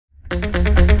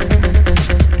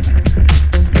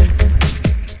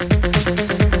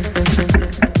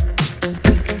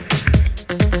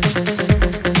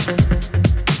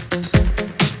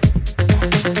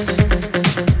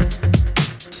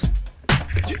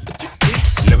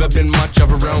never been much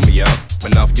of a Romeo,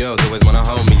 but enough girls always wanna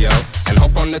hold me, yo, and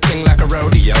hop on the thing like a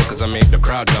rodeo, cause I make the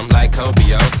crowd jump like Kobe,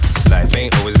 yo. Life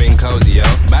ain't always been cozy, yo.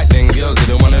 Back then girls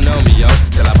didn't wanna know me, yo,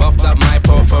 till I buffed up my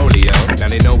portfolio. Now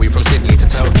they know we from Sydney to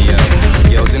Tokyo.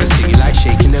 Girls in the city like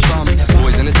shaking their bum,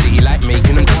 boys in the city like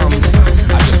making them come.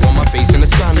 I just want my face in the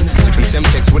sun, sipping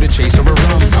Semtex with a chase or a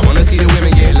rum. I wanna see the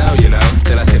women get low, you know,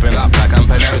 till I stiffen up like I'm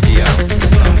Pinocchio.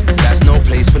 That's no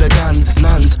place for the gun,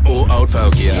 nuns or old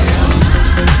folk, yeah.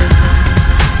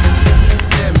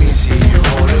 Let me see you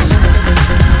hold 'em.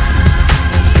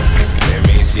 Let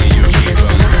me see you keep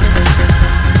 'em.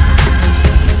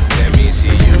 Let me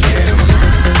see you get 'em.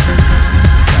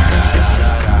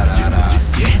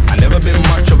 I never been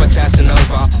much of a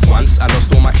Casanova. Once I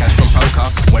lost all my cash from poker.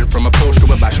 Went from a Porsche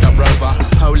to a bashed up Rover.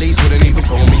 Police wouldn't even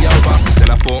pull me over. Then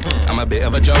I thought, I'm a bit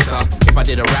of a joker. If I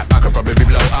did a rap, I could probably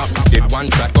blow up. Did one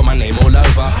track, got my name all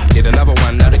over. Did another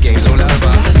one, now the game's all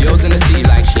over. Girls in the sea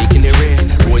like shaking their rear.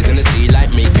 Boys in the sea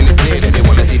like making it clear that they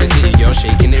wanna see the city girl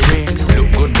shaking their rear.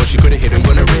 Look good, but she could've hit and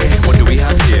gonna rear. What do we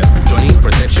have here? Johnny,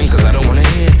 protection, cause I don't wanna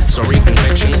hear. Sorry,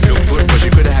 infection. Look good, but she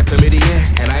could've had chlamydia.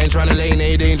 And I ain't tryna lay in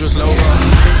a dangerous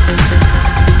lover.